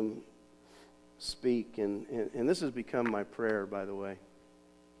listened to him speak, and this has become my prayer, by the way.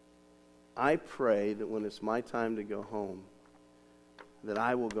 I pray that when it's my time to go home, that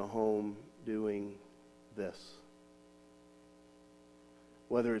I will go home doing this.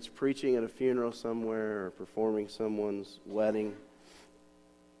 Whether it's preaching at a funeral somewhere, or performing someone's wedding,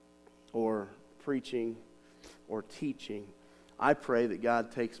 or preaching, or teaching, I pray that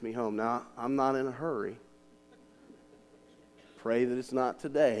God takes me home. Now, I'm not in a hurry. Pray that it's not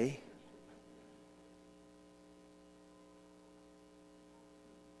today.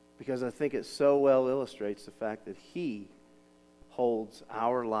 Because I think it so well illustrates the fact that He holds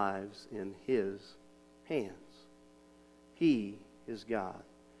our lives in His hands. He is God.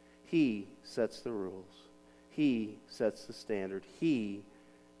 He sets the rules. He sets the standard. He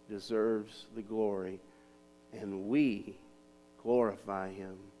deserves the glory. And we glorify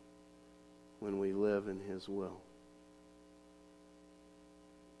Him when we live in His will.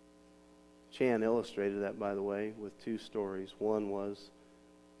 Chan illustrated that, by the way, with two stories. One was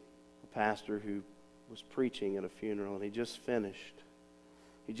a pastor who was preaching at a funeral, and he just finished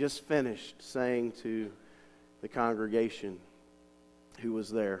saying to the congregation who was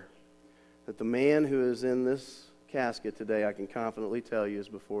there that the man who is in this casket today, I can confidently tell you, is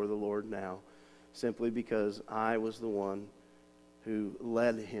before the Lord now, simply because I was the one who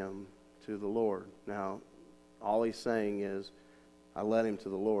led him to the Lord. Now, all he's saying is, I led him to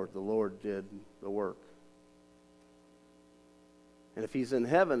the Lord. The Lord did the work. And if he's in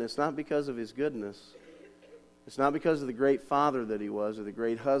heaven, it's not because of his goodness. It's not because of the great father that he was, or the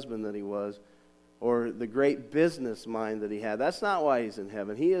great husband that he was, or the great business mind that he had. That's not why he's in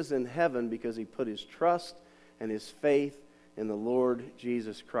heaven. He is in heaven because he put his trust and his faith in the Lord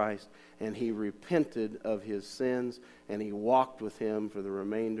Jesus Christ, and he repented of his sins, and he walked with him for the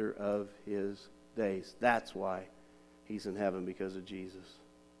remainder of his days. That's why he's in heaven, because of Jesus.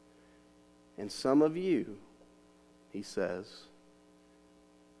 And some of you, he says,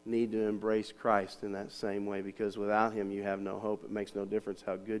 need to embrace Christ in that same way, because without him you have no hope. It makes no difference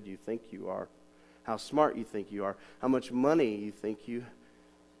how good you think you are, how smart you think you are, how much money you think you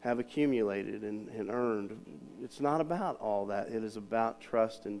have accumulated and earned. It's not about all that. It is about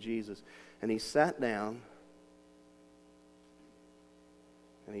trust in Jesus. And he sat down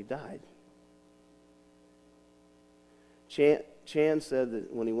and he died. Chan said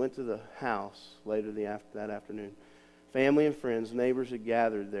that when he went to the house later that afternoon, family and friends, neighbors had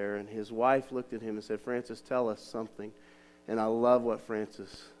gathered there, and his wife looked at him and said, "Francis, tell us something." And I love what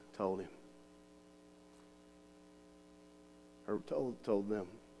Francis told him, or told them.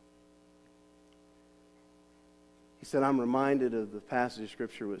 He said, "I'm reminded of the passage of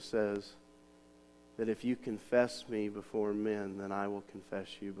Scripture which says that if you confess me before men, then I will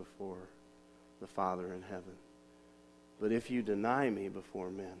confess you before the Father in heaven. But if you deny me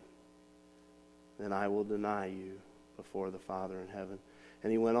before men, then I will deny you before the Father in heaven."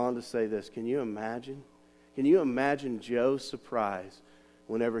 And he went on to say this. Can you imagine? Can you imagine Joe's surprise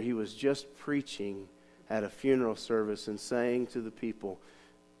whenever he was just preaching at a funeral service and saying to the people,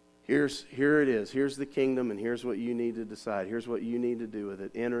 here it is. Here's the kingdom, and here's what you need to decide. Here's what you need to do with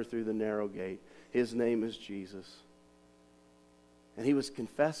it. Enter through the narrow gate. His name is Jesus. And he was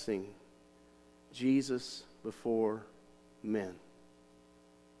confessing Jesus before men.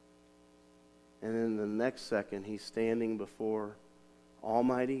 And in the next second, he's standing before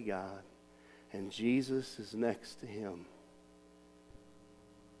Almighty God, and Jesus is next to him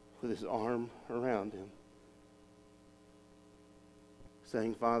with his arm around him,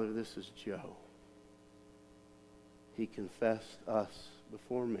 saying, "Father, this is Joe. He confessed us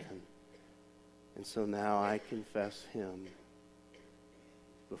before men, and so now I confess him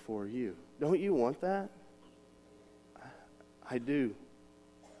before you." Don't you want that? I do.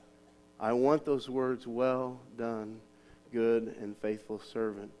 I want those words, well done, good and faithful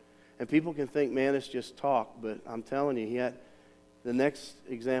servant. And people can think, man, it's just talk, but I'm telling you, the next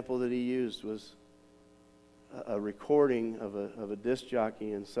example that he used was a recording of a disc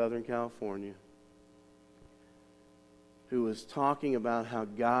jockey in Southern California who was talking about how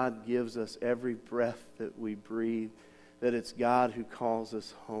God gives us every breath that we breathe, that it's God who calls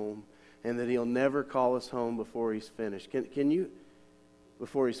us home, and that He'll never call us home before He's finished. Can you,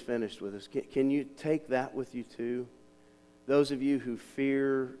 before He's finished with us, can you take that with you too? Those of you who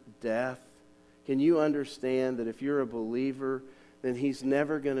fear death, can you understand that if you're a believer, then He's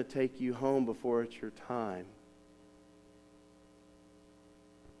never going to take you home before it's your time?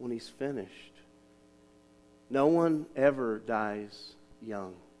 When He's finished. No one ever dies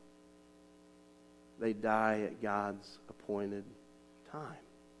young. They die at God's appointed time.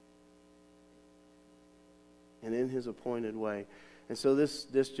 And in His appointed way. And so this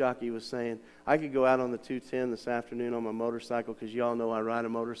disc jockey was saying, I could go out on the 210 this afternoon on my motorcycle, because you all know I ride a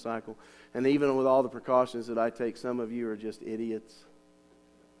motorcycle. And even with all the precautions that I take, some of you are just idiots.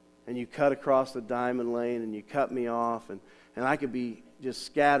 And you cut across the diamond lane and you cut me off, and I could be just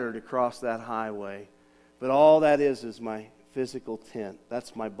scattered across that highway. But all that is my physical tent.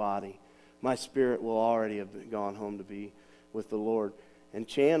 That's my body. My spirit will already have gone home to be with the Lord. And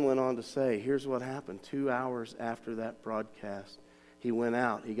Chan went on to say, here's what happened. 2 hours after that broadcast, he went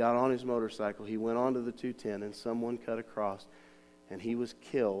out. He got on his motorcycle. He went on to the 210, and someone cut across, and he was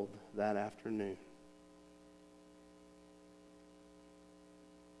killed that afternoon.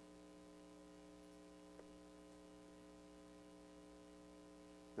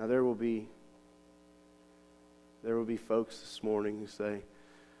 Now there will be folks this morning who say,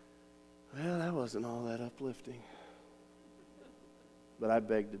 well, that wasn't all that uplifting. But I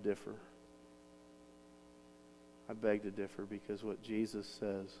beg to differ. I beg to differ, because what Jesus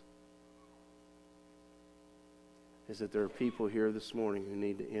says is that there are people here this morning who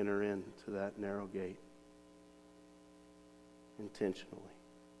need to enter into that narrow gate intentionally.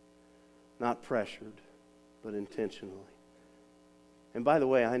 Not pressured, but intentionally. And by the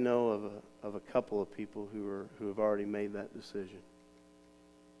way, I know of a couple of people who have already made that decision.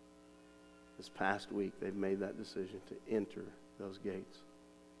 This past week, they've made that decision to enter those gates.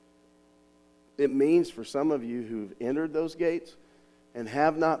 It means for some of you who've entered those gates and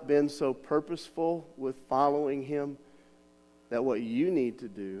have not been so purposeful with following Him, that what you need to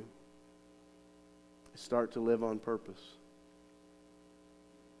do is start to live on purpose.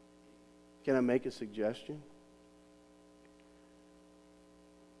 Can I make a suggestion?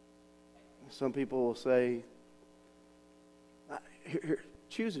 Some people will say, here,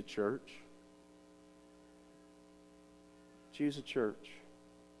 choose a church. Choose a church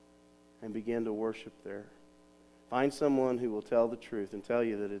and begin to worship there. Find someone who will tell the truth and tell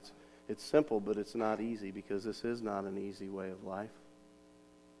you that it's simple, but it's not easy, because this is not an easy way of life.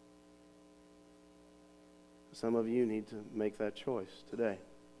 Some of you need to make that choice today.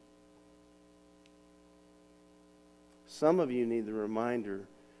 Some of you need the reminder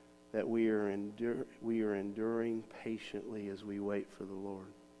that we are enduring patiently as we wait for the Lord.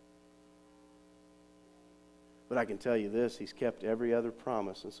 But I can tell you this, He's kept every other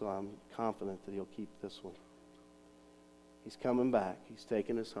promise, and so I'm confident that He'll keep this one. He's coming back. He's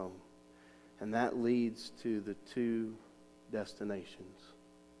taking us home. And that leads to the two destinations.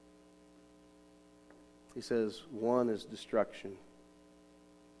 He says one is destruction,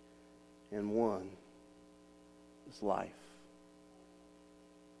 and one is life.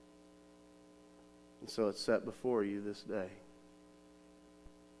 And so it's set before you this day.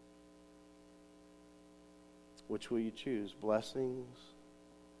 Which will you choose? Blessings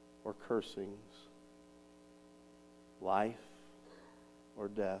or cursings? Life or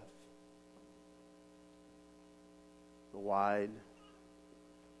death? The wide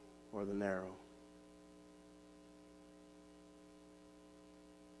or the narrow?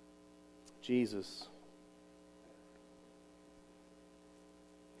 Jesus,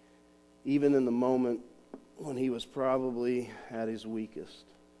 even in the moment when He was probably at His weakest,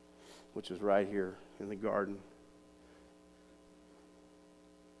 which is right here in the garden.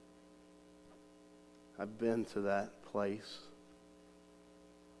 I've been to that place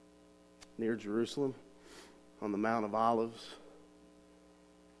near Jerusalem on the Mount of Olives,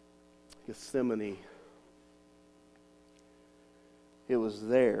 Gethsemane. It was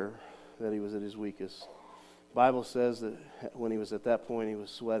there that He was at His weakest. The Bible says that when He was at that point, He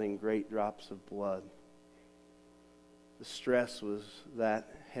was sweating great drops of blood. The stress was that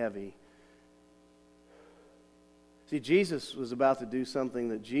heavy. See, Jesus was about to do something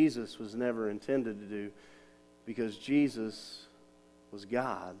that Jesus was never intended to do, because Jesus was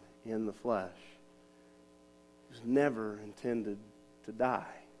God in the flesh. He was never intended to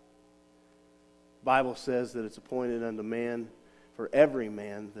die. The Bible says that it's appointed unto man, for every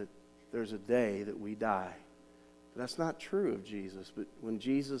man, that there's a day that we die. But that's not true of Jesus. But when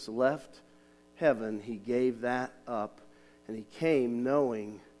Jesus left heaven, he gave that up, and he came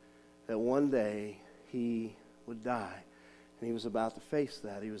knowing that one day he would die. And he was about to face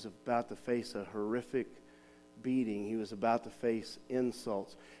that. He was about to face a horrific beating. He was about to face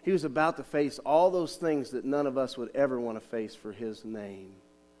insults. He was about to face all those things that none of us would ever want to face for his name.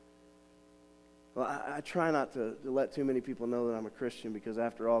 Well, I try not to let too many people know that I'm a Christian, because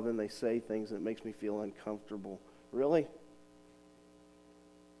after all, then they say things that makes me feel uncomfortable. Really?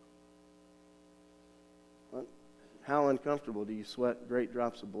 What? How uncomfortable? Do you sweat great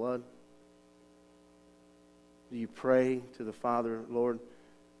drops of blood? Do you pray to the Father, Lord,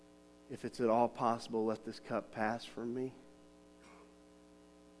 if it's at all possible, let this cup pass from me?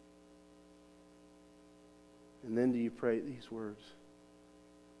 And then do you pray these words?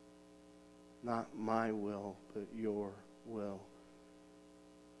 Not my will, but your will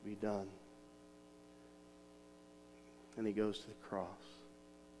be done. And he goes to the cross.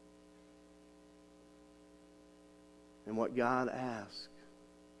 And what God asks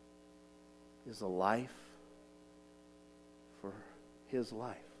is a life for his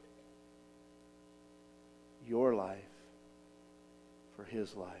life. Your life for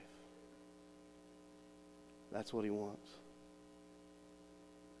his life. That's what he wants.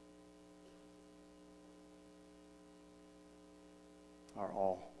 Our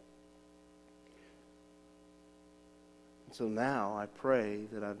all. And so now I pray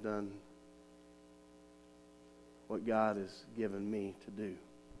that I've done what God has given me to do.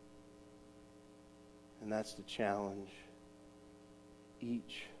 And that's to challenge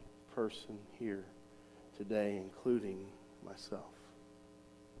each person here today, including myself,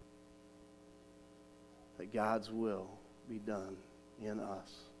 that God's will be done in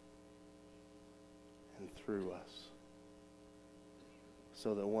us and through us,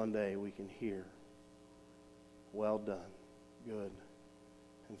 so that one day we can hear, well done, good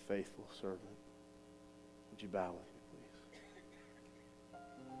and faithful servant. Would you bow with me, please?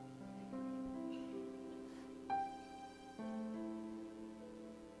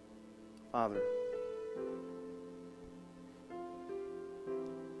 Father,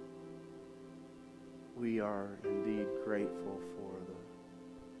 we are indeed grateful for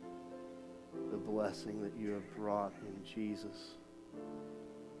the blessing that you have brought in Jesus,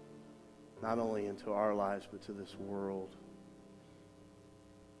 not only into our lives, but to this world.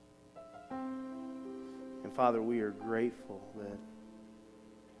 And Father, we are grateful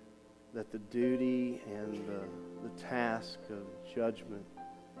that the duty and the task of judgment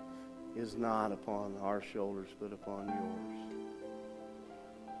is not upon our shoulders, but upon yours.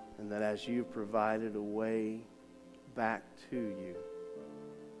 And that as you've provided a way back to you,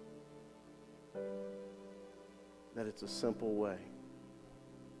 that it's a simple way.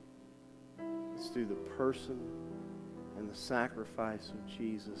 It's through the person and the sacrifice of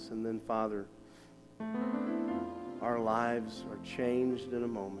Jesus. And then, Father, our lives are changed in a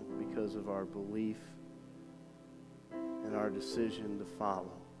moment because of our belief and our decision to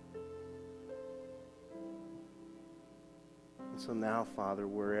follow. And so now, Father,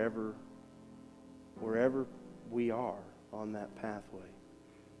 wherever we are on that pathway,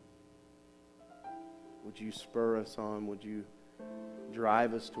 would you spur us on? Would you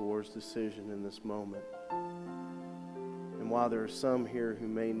drive us towards decision in this moment? And while there are some here who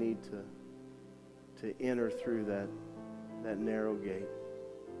may need to enter through that narrow gate,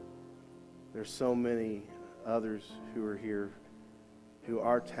 there's so many others who are here who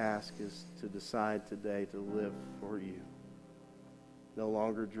our task is to decide today to live for you, no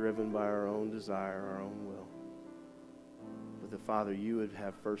longer driven by our own desire, our own will, but that, Father, you would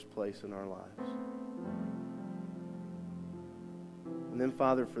have first place in our lives. And then,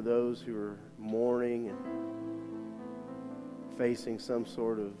 Father, for those who are mourning and facing some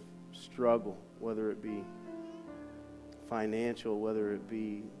sort of struggle, whether it be financial, whether it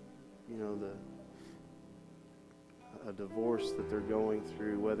be, a divorce that they're going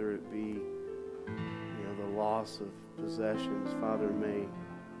through, whether it be, the loss of possessions, Father,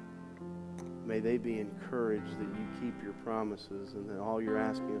 may they be encouraged that you keep your promises, and that all you're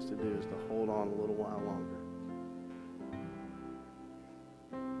asking us to do is to hold on a little while longer.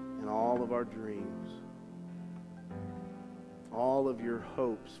 And all of our dreams, all of your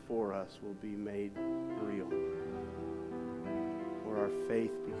hopes for us will be made real, where our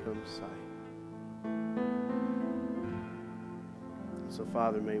faith becomes sight. So,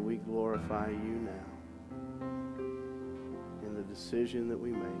 Father, may we glorify you now the decision that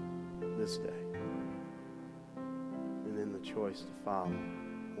we make this day, and in the choice to follow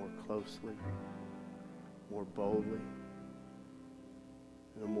more closely, more boldly,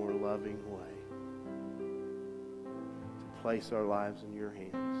 in a more loving way, to place our lives in your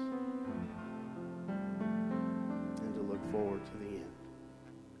hands, and to look forward to the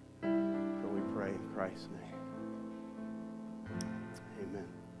end. For we pray in Christ's name.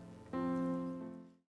 Amen.